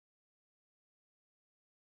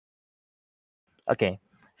Okay,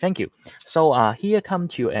 thank you. So here come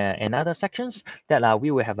to another sections that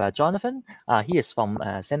we will have Jonathan. He is from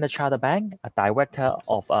Standard Chartered Bank, a director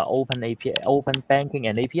of Open API, Open Banking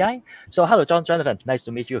and API. So hello, Jonathan. Nice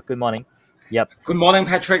to meet you. Good morning. Yep. Good morning,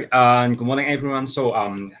 Patrick, and good morning, everyone. So,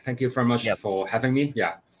 thank you very much Yep. for having me.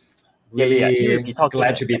 Yeah, Yeah. He will really be talking.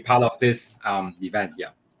 glad to be part of this event. Yeah.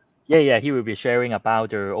 Yeah. He will be sharing about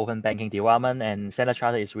the open banking development, and Standard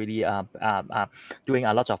Chartered is really doing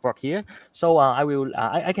a lot of work here. So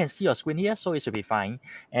I can see your screen here, so it should be fine.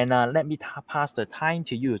 And let me pass the time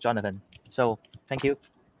to you, Jonathan. So thank you.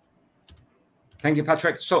 Thank you,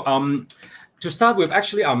 Patrick. So, to start with,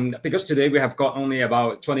 actually, because today we have got only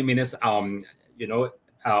about 20 minutes.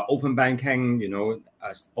 Open banking,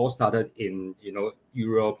 all started in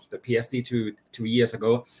Europe, the PSD 2 years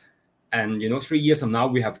ago. And 3 years from now,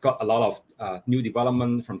 we have got a lot of new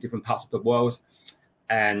development from different parts of the world,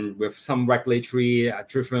 and with some regulatory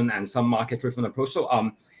driven and some market driven approach.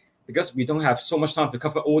 So because we don't have so much time to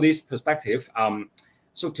cover all these perspectives,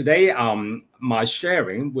 so today my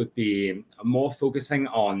sharing would be more focusing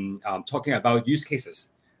on talking about use cases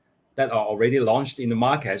that are already launched in the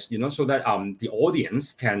market, so that the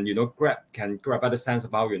audience can grab a better sense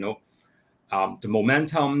about the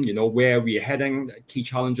momentum, where we're heading, key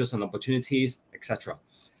challenges and opportunities, etc.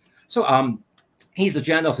 So here's the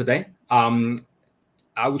agenda of the day.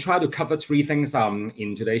 I will try to cover three things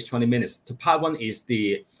in today's 20 minutes. The part one is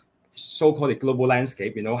the so-called global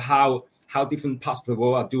landscape, how different parts of the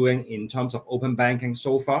world are doing in terms of open banking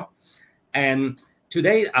so far. And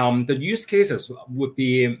today, the use cases would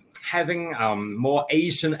be having more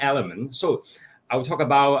Asian element. So I'll talk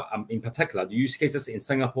about, in particular, the use cases in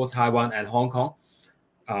Singapore, Taiwan, and Hong Kong,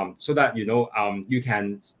 so that you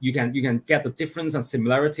can get the difference and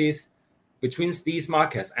similarities between these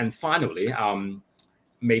markets. And finally,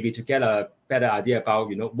 maybe to get a better idea about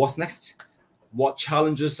what's next, what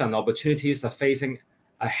challenges and opportunities are facing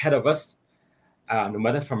ahead of us, no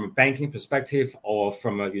matter from a banking perspective or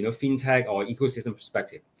from a fintech or ecosystem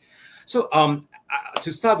perspective. So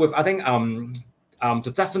to start with, I think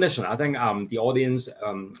the definition, I think the audience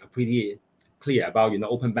are pretty clear about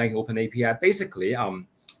open banking, open API. Basically,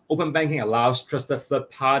 open banking allows trusted third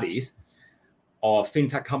parties or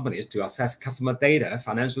fintech companies to access customer data,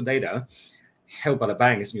 financial data, held by the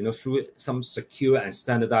banks, through some secure and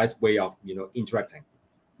standardized way of interacting.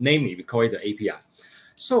 Namely, we call it the API.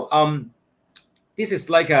 So this is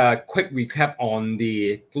like a quick recap on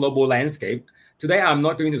the global landscape. Today, I'm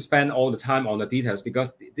not going to spend all the time on the details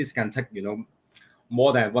because this can take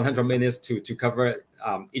more than 100 minutes to cover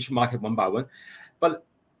each market one by one. But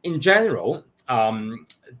in general,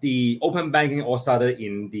 the open banking all started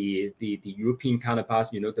in the European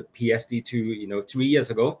counterparts, the PSD2, 3 years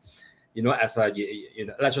ago, as a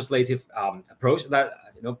legislative approach that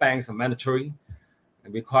banks are mandatory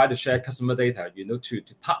and required to share customer data, to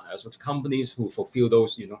partners or to companies who fulfill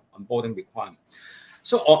those, onboarding requirements.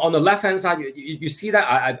 So on the left-hand side, you see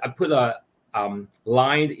that I put a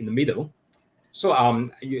line in the middle. So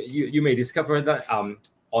you may discover that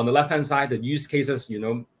on the left-hand side, the use cases,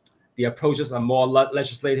 the approaches are more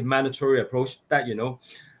legislative mandatory approach that,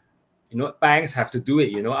 banks have to do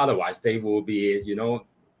it, otherwise they will be,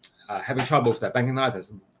 having trouble with their banking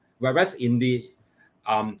license. Whereas in the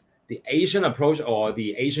Asian approach or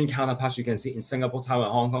the Asian counterparts you can see in Singapore, Taiwan,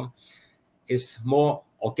 and Hong Kong is more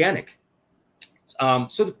organic.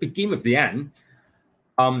 So to begin with the end,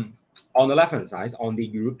 on the left-hand side, on the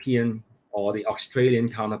European or the Australian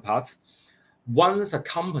counterparts, once a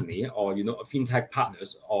company or fintech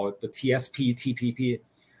partners or the TSP, TPP,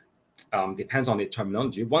 depends on the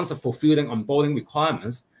terminology, once a fulfilling onboarding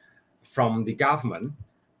requirements from the government,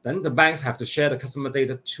 then the banks have to share the customer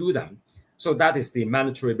data to them. So that is the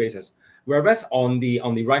mandatory basis. Whereas on the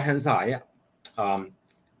right-hand side,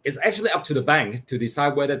 it's actually up to the bank to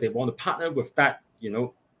decide whether they want to partner with that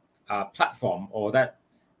platform or that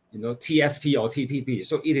TSP or TPP.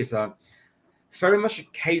 So it is a very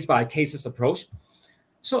much case by cases approach.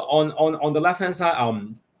 So on the left-hand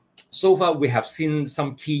side, so far we have seen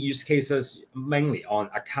some key use cases mainly on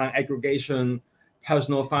account aggregation,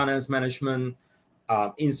 personal finance management,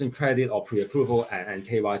 instant credit or pre-approval, and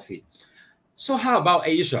KYC. So how about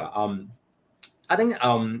Asia? I think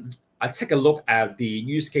I take a look at the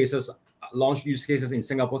use cases, launch use cases in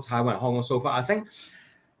Singapore, Taiwan, and Hong Kong so far. I think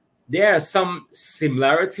there are some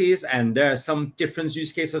similarities and there are some different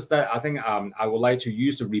use cases that I think I would like to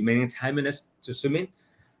use the remaining 10 minutes to zoom in.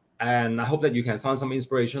 And I hope that you can find some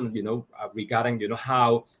inspiration, regarding,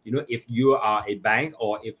 how, if you are a bank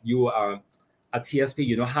or if you are a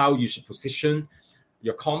TSP, how you should position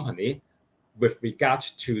your company with regard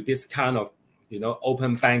to this kind of,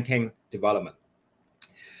 open banking development.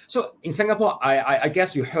 So in Singapore, I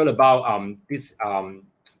guess you heard about this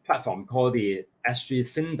platform called the SG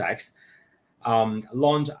Findex,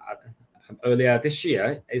 launched earlier this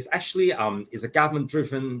year. Is actually is a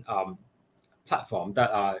government-driven platform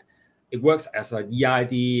that it works as a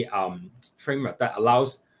EID framework that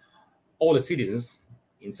allows all the citizens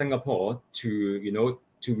in Singapore to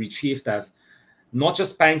to retrieve their not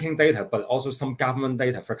just banking data but also some government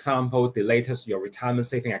data. For example, the latest your retirement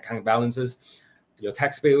saving account balances, your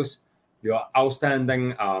tax bills, your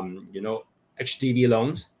outstanding HDB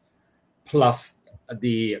loans, plus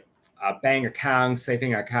the bank account,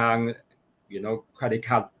 saving account, credit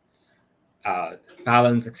card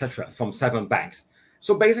balance, etc. from 7 banks.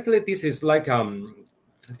 So basically, this is like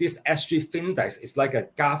this SG Findex is like a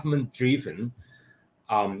government-driven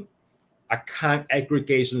account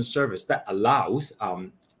aggregation service that allows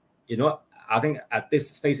I think at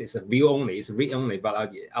this phase it's a view only, it's read only,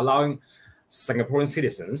 but allowing Singaporean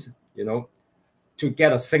citizens to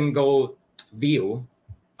get a single view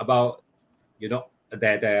about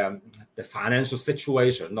the financial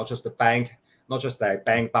situation, not just the bank, not just their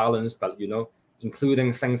bank balance, but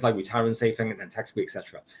including things like retirement saving and tax bill,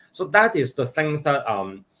 etc. So that is the things that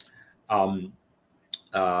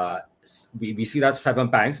we see that 7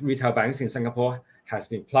 banks, retail banks in Singapore, has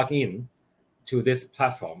been plugged in to this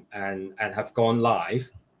platform and have gone live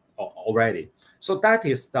already. So that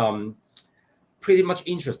is pretty much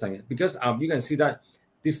interesting because you can see that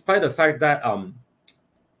despite the fact that the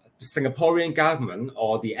Singaporean government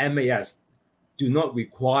or the MAS do not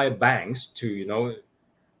require banks to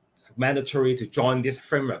mandatory to join this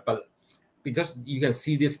framework, but because you can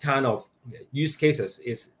see this kind of use cases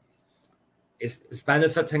is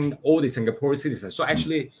benefiting all the Singaporean citizens. So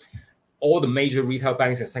actually, all the major retail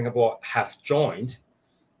banks in Singapore have joined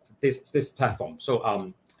this platform.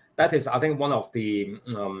 So that is, I think, one of the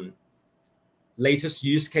latest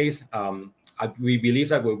use case. We believe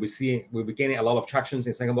that we'll be gaining a lot of tractions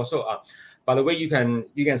in Singapore. So by the way, you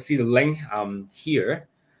can see the link here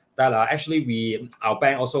that actually our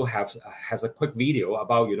bank also has a quick video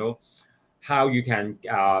about how you can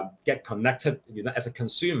get connected as a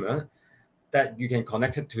consumer, that you can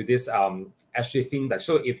connect it to this SG Findex.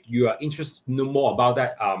 So if you are interested to know more about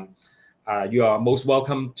that, you are most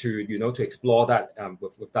welcome to to explore that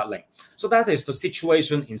with that link. So that is the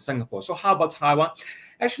situation in Singapore. So how about Taiwan?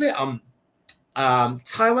 Actually,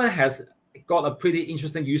 Taiwan has got a pretty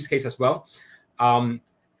interesting use case as well.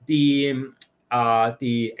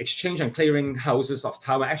 The exchange and clearing houses of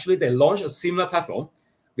Taiwan, actually they launched a similar platform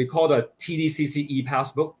we call the TDCC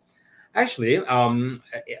e-Passbook. Actually,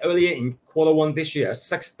 earlier in Q1 this year,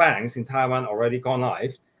 6 banks in Taiwan already gone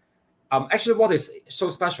live. Actually, what is so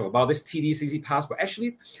special about this TDCC passport?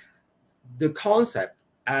 Actually, the concept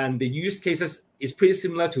and the use cases is pretty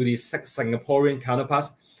similar to the Singaporean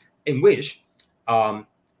counterparts, in which,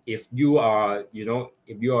 if you are,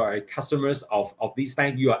 if you are customers of these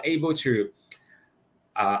banks, you are able to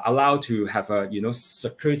allow to have a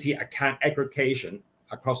security account aggregation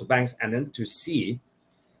across the banks, and then to see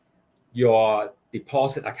your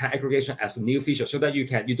deposit account aggregation as a new feature, so that you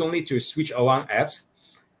don't need to switch around apps,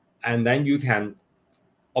 and then you can,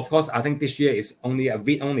 of course, I think this year is only a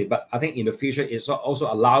read only, but I think in the future it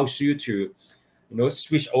also allows you to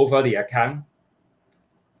switch over the account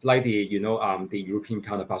like the the European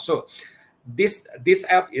counterpart. So this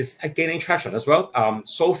app is gaining traction as well.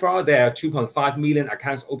 So far there are 2.5 million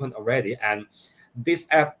accounts opened already, and this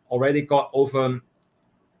app already got over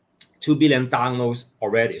 2 billion downloads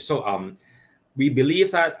already. So we believe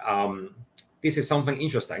that this is something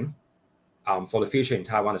interesting for the future in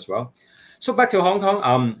Taiwan as well. So back to Hong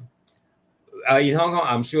Kong. In Hong Kong,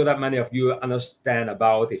 I'm sure that many of you understand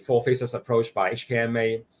about the 4 phases approach by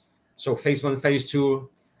HKMA. So phase 1, phase 2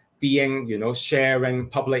 being sharing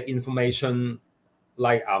public information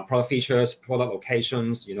like product features, product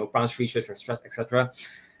locations, branch features, etc.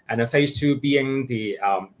 And then phase 2 being the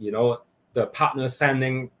the partner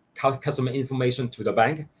sending customer information to the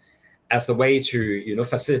bank as a way to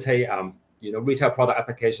facilitate retail product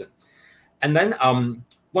application. And then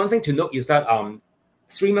one thing to note is that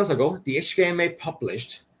 3 months ago, the HKMA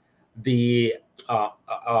published the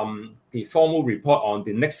formal report on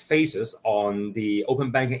the next phases on the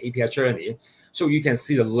open banking API journey. So you can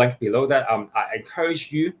see the link below that. I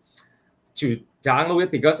encourage you to download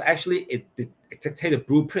it, because actually it dictates the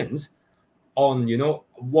blueprints on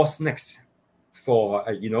what's next for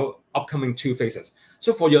upcoming 2 phases.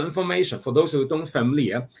 So for your information, for those who don't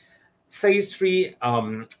familiar, phase 3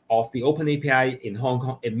 of the open API in Hong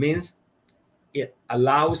Kong, it means it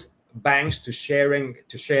allows banks to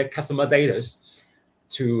share customer data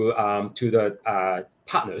to the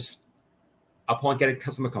partners upon getting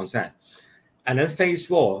customer consent. And then phase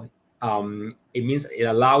 4, it means it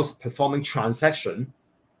allows performing transaction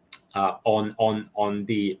on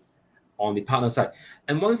the partner side.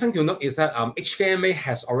 And one thing to note is that HKMA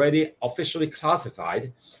has already officially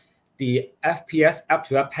classified the FPS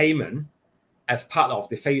app-to-app payment as part of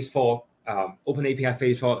the phase 4 Open API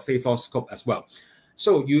phase 4 scope as well.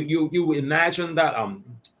 So you would imagine that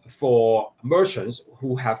for merchants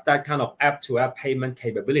who have that kind of app-to-app payment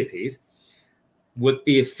capabilities would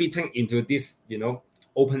be fitting into this,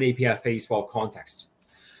 Open API phase 4 context.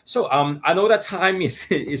 So I know that time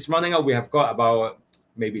is running out. We have got about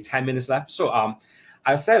maybe 10 minutes left. So I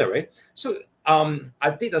accelerate. So I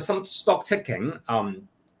did some stock taking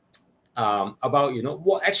about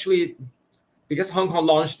what actually, because Hong Kong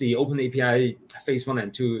launched the Open API phase 1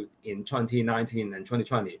 and 2 in 2019 and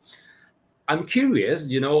 2020. I'm curious,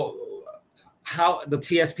 how the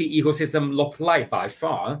TSP ecosystem looked like by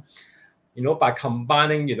far, by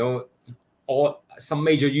combining, all some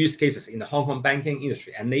major use cases in the Hong Kong banking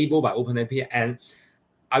industry enabled by Open API. And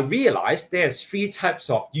I realized there's 3 types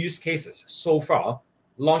of use cases so far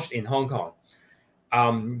launched in Hong Kong.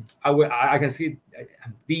 I can see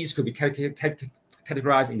these could be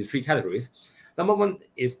categorized into 3 categories. Number 1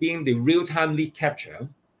 is being the real-time lead capture.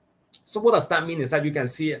 So what does that mean is that you can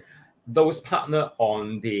see those partners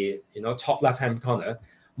on the top left-hand corner.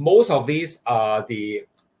 Most of these are the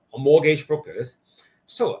mortgage brokers.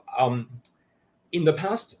 So in the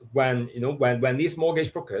past, when these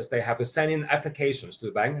mortgage brokers, they have to send in applications to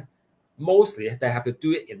the bank, mostly they have to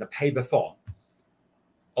do it in the paper form,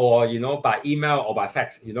 or by email or by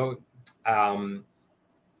fax,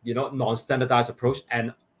 non-standardized approach.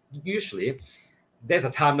 And usually there's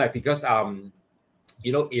a time lag because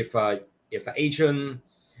if an agent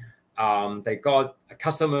they got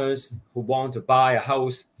customers who want to buy a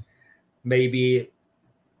house, maybe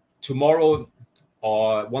tomorrow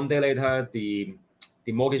or one day later, the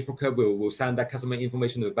mortgage broker will send that customer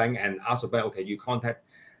information to the bank and ask the bank, okay, you contact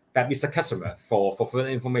that Mr. Customer for further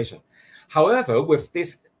information. However, with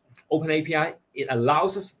this Open API, it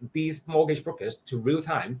allows us, these mortgage brokers, to real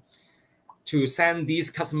time to send these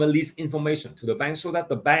customer leads information to the bank, so that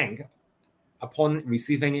the bank, upon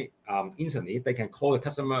receiving it instantly, they can call the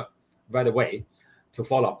customer right away to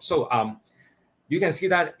follow up. So you can see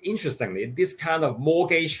that, interestingly, this kind of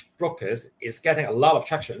mortgage brokers is getting a lot of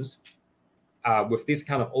tractions with this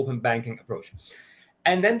kind of open banking approach.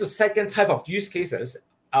 And then the second type of use cases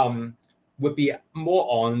would be more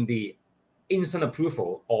on the instant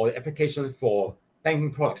approval or the application for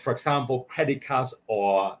banking products, for example, credit cards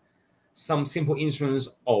or some simple insurance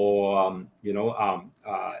or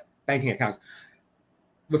banking accounts.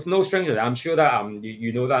 With no stranger, I'm sure that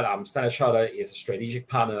you know that Standard Chartered is a strategic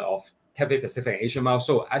partner of Cathay Pacific and Asia Miles.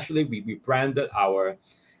 So actually, we branded our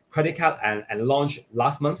credit card and launched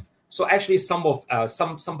last month. So actually, some part of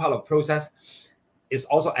the process is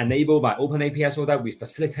also enabled by Open API, so that we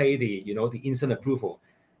facilitate the the instant approval.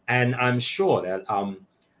 And I'm sure that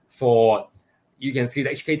you can see the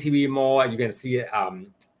HKTV Mall, you can see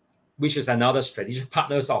which is another strategic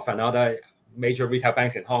partners of another major retail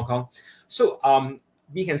banks in Hong Kong. So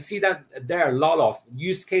we can see that there are a lot of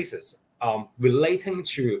use cases relating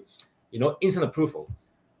to instant approval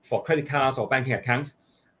for credit cards or banking accounts,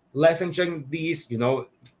 leveraging these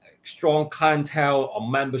strong clientele or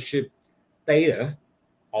membership data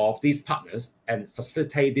of these partners and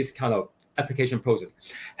facilitate this kind of application process.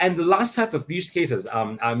 And the last type of use cases,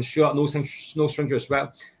 I'm sure no stranger as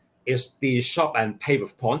well, is the shop and pay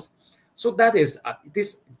with points. So that is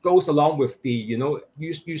this goes along with the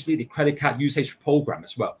usually the credit card usage program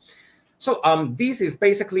as well. So this is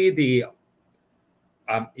basically the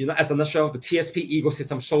as a nutshell, the TSP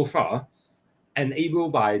ecosystem so far,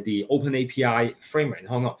 enabled by the Open API framework in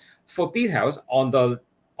Hong Kong. For details, on the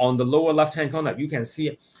lower left-hand corner, you can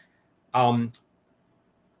see the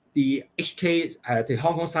the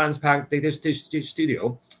Hong Kong Science Park Data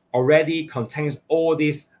Studio already contains all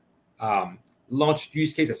these launched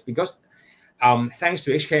use cases, because thanks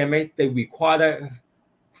to HKMA, they require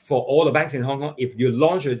for all the banks in Hong Kong, if you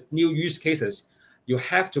launch a new use cases, you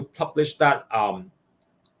have to publish that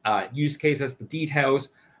use cases, the details,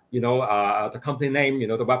 the company name,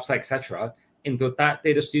 the website, etc., into that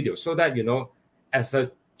data studio, so that as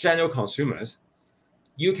a general consumers,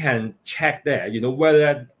 you can check there,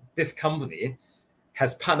 whether this company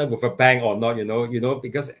has partnered with a bank or not,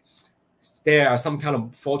 because there are some kind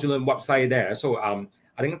of fraudulent website there. So I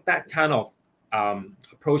think that kind of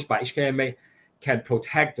approach by HKMA can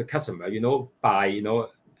protect the customer, by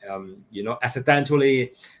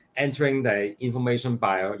accidentally entering the information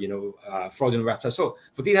by fraudulent website. So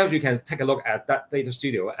for details, you can take a look at that data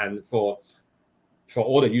studio. And for for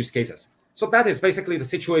all the use cases. So that is basically the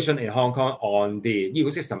situation in Hong Kong on the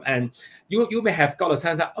ecosystem. And you may have got a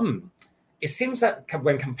sense that it seems that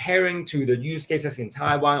when comparing to the use cases in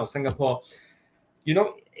Taiwan or Singapore,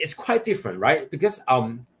 it's quite different, right? Because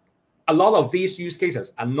a lot of these use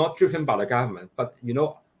cases are not driven by the government, but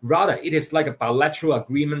rather it is like a bilateral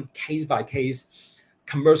agreement, case by case,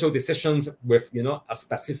 commercial decisions with a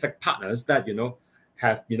specific partners that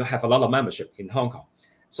have a lot of membership in Hong Kong.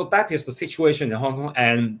 So that is the situation in Hong Kong.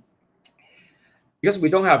 And because we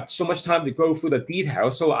don't have so much time to go through the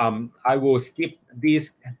details, so I will skip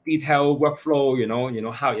this detailed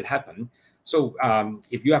workflow, how it happened. So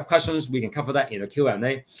if you have questions, we can cover that in the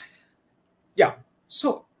Q&A. Yeah.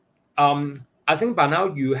 So I think by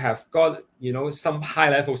now you have got some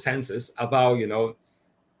high-level senses about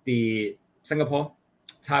the Singapore,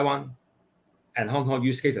 Taiwan, and Hong Kong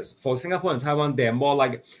use cases. For Singapore and Taiwan, they're more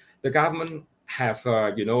like the government have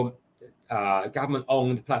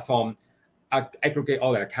government-owned platform aggregate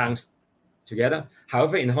all the accounts together.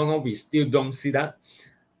 However, in Hong Kong, we still don't see that.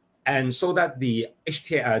 And so that the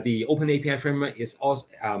the Open API framework is also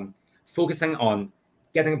focusing on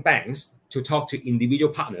getting banks to talk to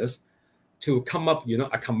individual partners to come up,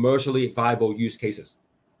 a commercially viable use cases.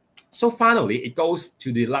 So finally, it goes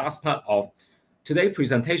to the last part of today's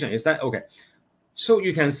presentation is that, okay, so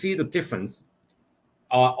you can see the difference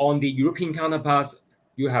on the European counterparts.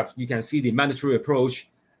 You can see the mandatory approach,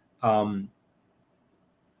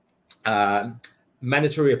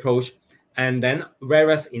 and then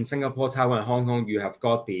whereas in Singapore, Taiwan, and Hong Kong, you have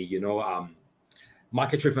got the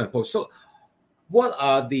market-driven approach. So what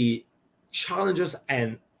are the challenges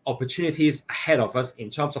and opportunities ahead of us in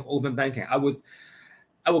terms of open banking? I will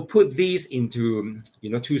put these into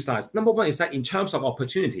two sides. Number one is that in terms of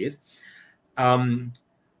opportunities,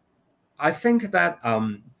 I think that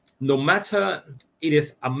no matter it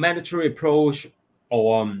is a mandatory approach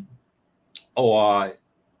or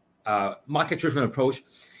market-driven approach,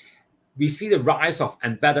 we see the rise of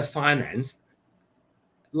embedded finance.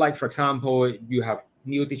 Like, for example, you have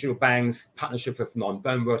new digital banks, partnership with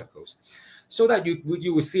non-bank verticals, so that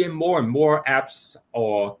you will see more and more apps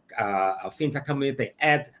or a fintech company, they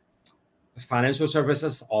add financial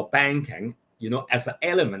services or banking, as an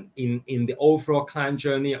element in the overall client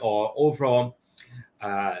journey or overall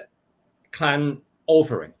client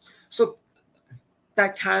offering. So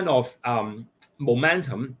that kind of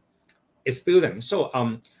momentum is building. So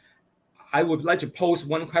I would like to pose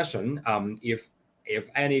one question: if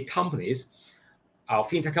any companies,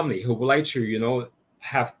 fintech company who would like to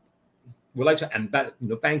embed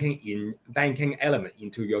banking element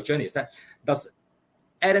into your journey, is that does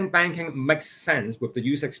adding banking make sense with the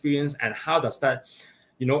user experience, and how does that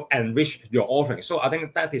enrich your offering? So I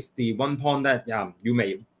think that is the one point that you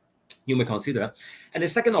may consider. And the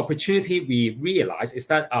second opportunity we realize is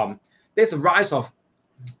that there's a rise of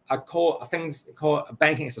things called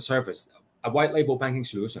banking as a service, a white label banking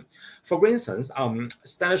solution. For instance,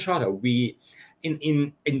 Standard Chartered,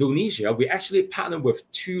 in Indonesia, we actually partner with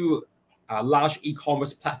two large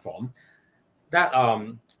e-commerce platform that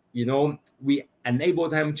we enable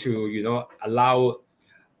them to allow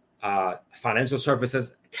financial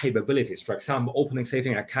services capabilities. For example, opening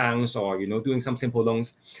saving accounts or doing some simple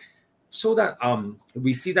loans. So that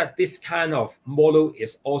we see that this kind of model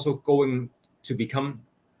is also going to become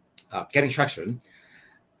getting traction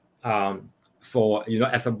for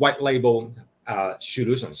as a white label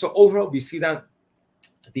solution. So overall, we see that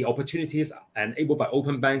the opportunities enabled by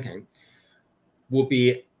open banking will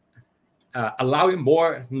be allowing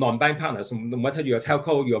more non-bank partners, no matter your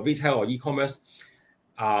telco, your retail, or e-commerce,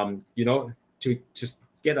 to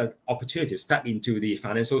get an opportunity to step into the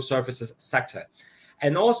financial services sector.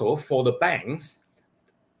 And also for the banks,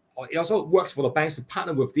 it also works for the banks to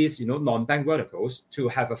partner with these non-bank verticals to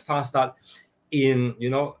have a fast start in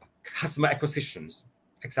customer acquisitions,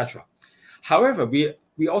 etc. However, we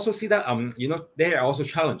also see that there are also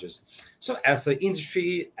challenges. So as an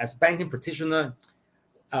industry, as banking practitioner,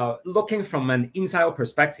 looking from an insider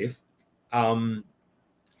perspective,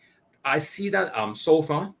 I see that so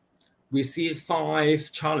far we see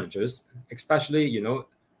 5 challenges, especially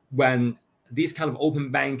when this kind of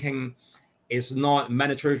open banking is not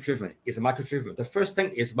mandatory driven, it's market driven. The first thing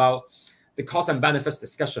is about the cost and benefits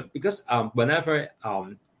discussion, because whenever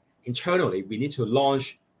internally we need to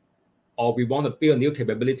launch or we want to build new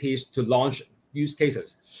capabilities to launch use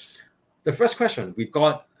cases, the first question we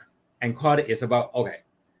got inquired is about, okay,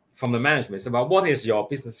 from the management, it's about what is your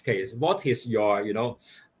business case, what is your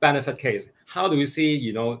benefit case, how do we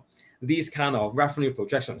see these kind of revenue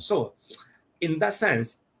projections. So in that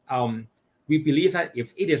sense, we believe that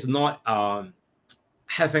if it is not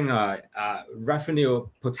having a revenue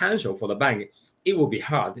potential for the bank, it will be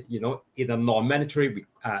hard, you know, in a non-monetary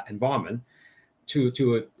environment to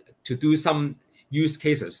do some use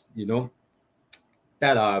cases, you know,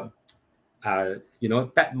 that are you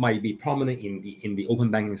know, that might be prominent in the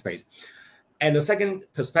open banking space. And the second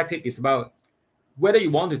perspective is about whether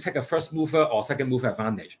you want to take a first mover or second mover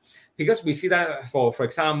advantage, because we see that for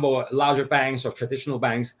example, larger banks or traditional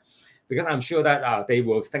banks, because I'm sure that they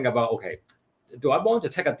will think about, okay, do I want to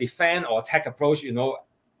take a defend or attack approach, you know,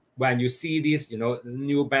 when you see these, you know,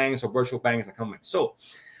 new banks or virtual banks are coming. So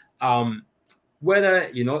whether,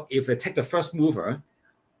 you know, if they take the first mover,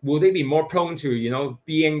 will they be more prone to, you know,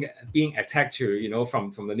 being attacked to, you know,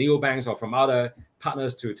 from the neobanks or from other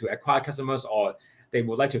partners to acquire customers, or they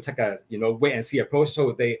would like to take a, you know, wait and see approach.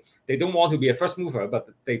 So they don't want to be a first mover, but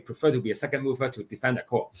they prefer to be a second mover to defend their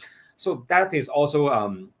core. So that is also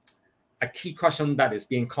a key question that is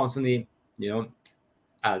being constantly, you know,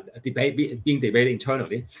 being debated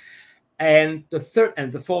internally. And the third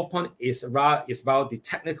and the fourth point is about the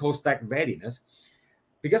technical stack readiness,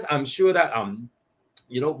 because I'm sure that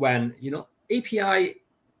you know, when, you know, API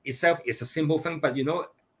itself is a simple thing, but, you know,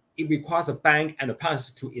 it requires a bank and the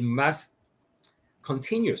partners to invest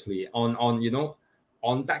continuously on you know,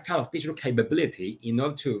 on that kind of digital capability in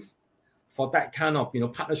order to, for that kind of, you know,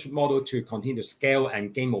 partnership model to continue to scale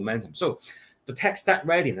and gain momentum. So the tech stack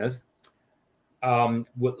readiness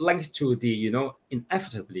would link to the, you know,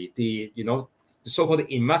 inevitably the, you know, the so-called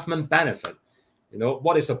investment benefit. You know,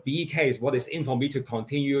 what is the B case? What is in for me to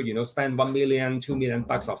continue, you know, spend $1 million, $2 million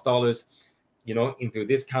of dollars, you know, into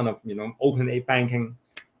this kind of, you know, open banking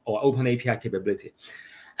or open API capability.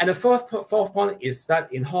 And the fourth point is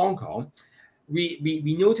that in Hong Kong, we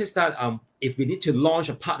noticed that if we need to launch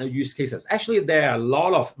a partner use cases, actually there are a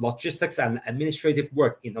lot of logistics and administrative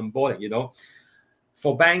work in onboarding, you know.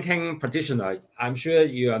 For banking practitioner, I'm sure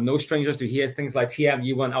you are no strangers to hear things like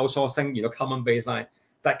TME1 outsourcing, you know, common baseline,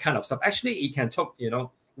 that kind of stuff. Actually, it can take, you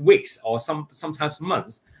know, weeks or sometimes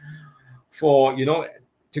months for, you know,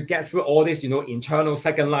 to get through all this, you know, internal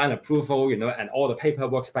second line approval, you know, and all the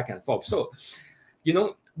paperwork back and forth. So, you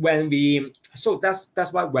know,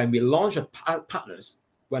 that's why when we launch a partners,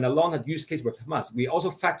 when I launch a use case with us, we also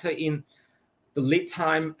factor in the lead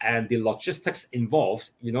time and the logistics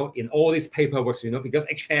involved, you know, in all these paperwork, you know, because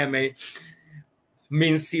HMA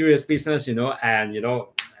means serious business, you know, and, you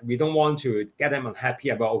know, we don't want to get them unhappy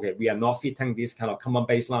about, okay, we are not fitting this kind of common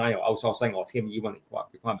baseline or outsourcing or TME1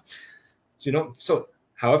 requirement. So, you know, so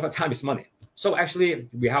however, time is money. So actually,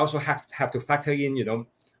 we also have to factor in, you know,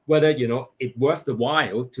 whether, you know, it's worth the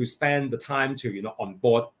while to spend the time to, you know,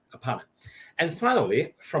 onboard a partner. And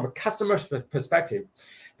finally, from a customer's perspective,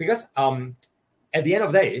 because at the end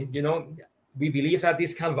of the day, you know, we believe that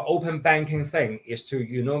this kind of open banking thing is to,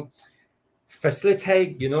 you know,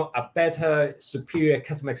 facilitate, you know, a better, superior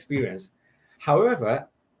customer experience. However,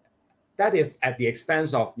 that is at the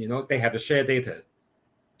expense of, you know, they have to share data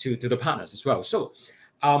to the partners as well. So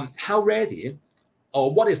how ready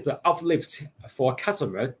or what is the uplift for a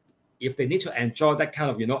customer if they need to enjoy that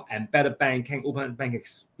kind of, you know, embedded banking, open banking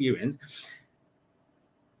experience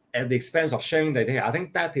at the expense of sharing the data? I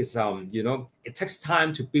think that is, you know, it takes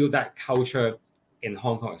time to build that culture in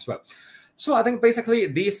Hong Kong as well. So I think basically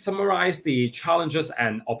these summarize the challenges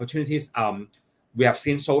and opportunities we have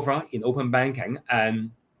seen so far in open banking. And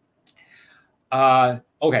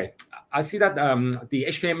okay, I see that the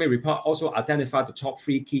HKMA report also identified the top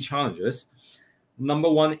 3 key challenges. Number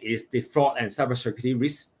 1 is the fraud and cybersecurity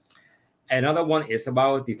risk. Another one is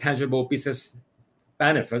about the tangible business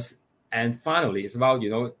benefits. And finally, it's about, you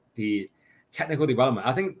know, the technical development.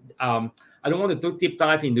 I think I don't want to do deep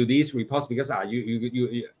dive into these reports because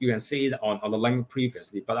you can see it on the link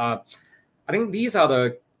previously. But I think these are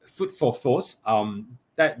the food for thoughts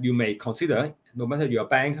that you may consider, no matter you're a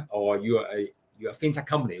bank or you're a fintech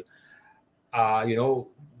company. You know,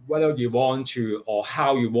 whether you want to or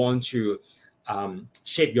how you want to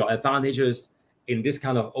shape your advantages in this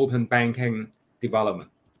kind of open banking development.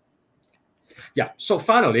 Yeah. So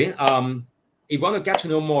finally, if you want to get to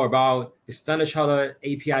know more about the Standard Chartered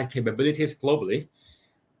API capabilities globally,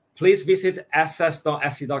 please visit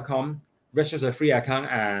access.sc.com, register a free account,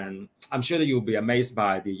 and I'm sure that you'll be amazed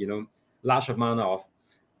by the, you know, large amount of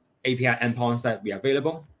API endpoints that we are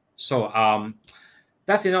available. So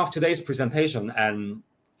that's enough of today's presentation, and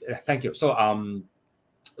thank you. So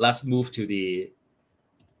let's move to the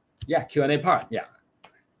Q&A part. Yeah.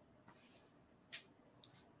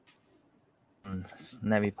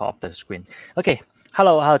 Let me pop the screen. Okay.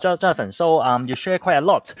 Hello, Jonathan. So you share quite a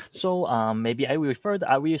lot. So maybe I will further.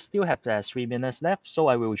 We still have 3 minutes left. So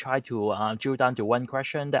I will try to drill down to one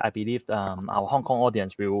question that I believe our Hong Kong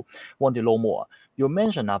audience will want to know more. You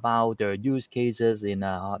mentioned about the use cases in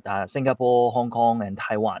Singapore, Hong Kong, and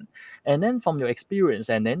Taiwan. And then from your experience,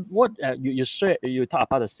 and then what you talk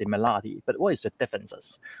about the similarity, but what is the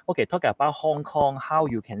differences? Okay, talking about Hong Kong, how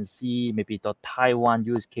you can see maybe the Taiwan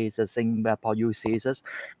use cases, Singapore use cases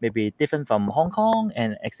maybe different from Hong Kong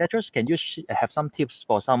and etc. Can you have some tips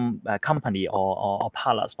for some company or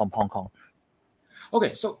partners from Hong Kong?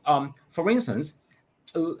 Okay, so for instance,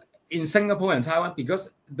 in Singapore and Taiwan,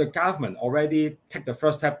 because the government already take the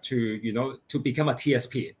first step to to become a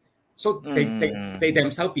TSP, so they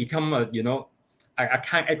themselves become a a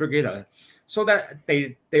account aggregator, so that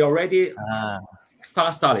they already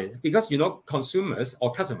fast started, because consumers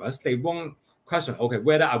or customers, they won't question, okay,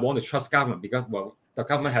 whether I want to trust government, because well, the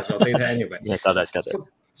government has your data anyway. Yeah, got it.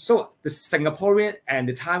 So the Singaporean and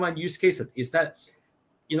the Taiwan use cases is that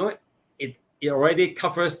it already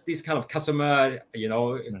covers this kind of customer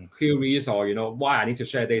queries, or why I need to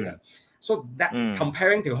share data. So that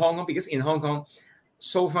comparing to Hong Kong, because in Hong Kong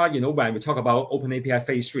so far, when we talk about Open API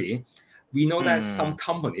Phase 3, we know that some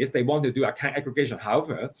companies, they want to do account aggregation.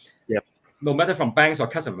 However, no matter from banks or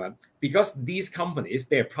customer, because these companies,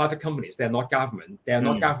 they're private companies, they're not government, they're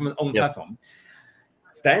not government-owned platform.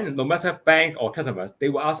 Then no matter bank or customers, they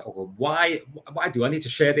will ask, okay, why do I need to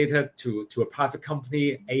share data to a private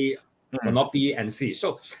company A, or not B and C?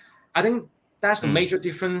 So I think that's a major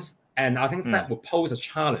difference, and I think that will pose a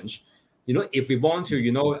challenge. If we want to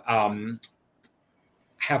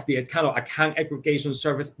have the kind of account aggregation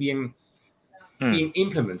service being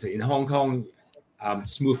implemented in Hong Kong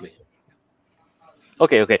smoothly.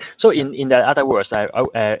 Okay. So in the other words,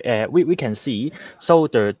 we can see, so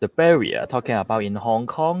the barrier talking about in Hong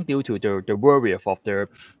Kong due to the worry of the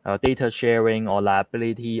data sharing or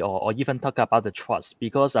liability, or even talk about the trust,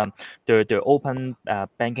 because the open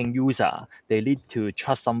banking user, they need to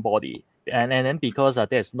trust somebody. And then because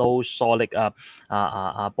there's no solid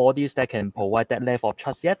bodies that can provide that level of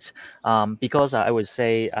trust yet, because I would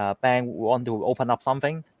say bank want to open up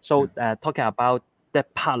something. So talking about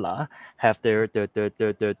that partner have the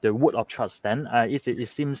wood of trust, then it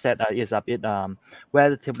seems that it's a bit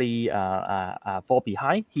relatively fall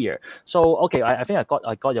behind here. So okay, I think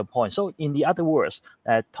I got your point. So in the other words,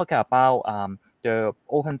 talking about the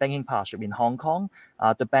open banking partnership in Hong Kong,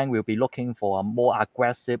 the bank will be looking for a more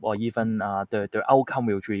aggressive, or even the outcome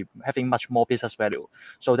will be having much more business value,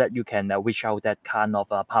 so that you can reach out that kind of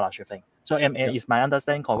partnership thing. So is my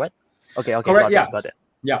understanding correct? Okay, Correct. got it.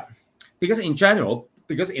 Yeah. Because in general,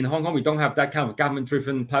 because in Hong Kong, we don't have that kind of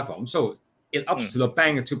government-driven platform. So it ups to the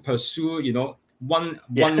bank to pursue, one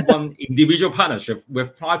individual partnership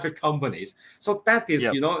with private companies. So that is,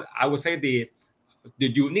 I would say the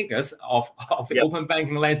uniqueness of the open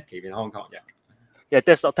banking landscape in Hong Kong. Yeah,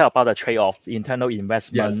 that's talk about the trade-off, internal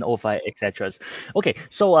investment over etc. Okay,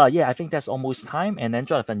 so I think that's almost time. And then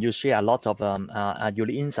Jonathan, you share a lot of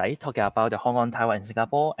unique insight talking about the Hong Kong, Taiwan, and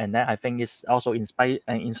Singapore. And then I think it's also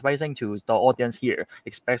inspiring to the audience here,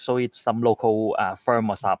 especially some local firm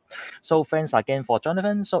or sub. So thanks again for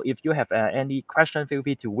Jonathan. So if you have any question, feel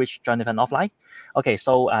free to reach Jonathan offline. Okay,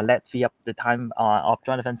 so let's free up the time of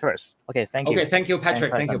Jonathan first. Okay, thank you. Okay, thank you,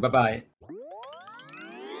 Patrick. Thank you. Bye-bye.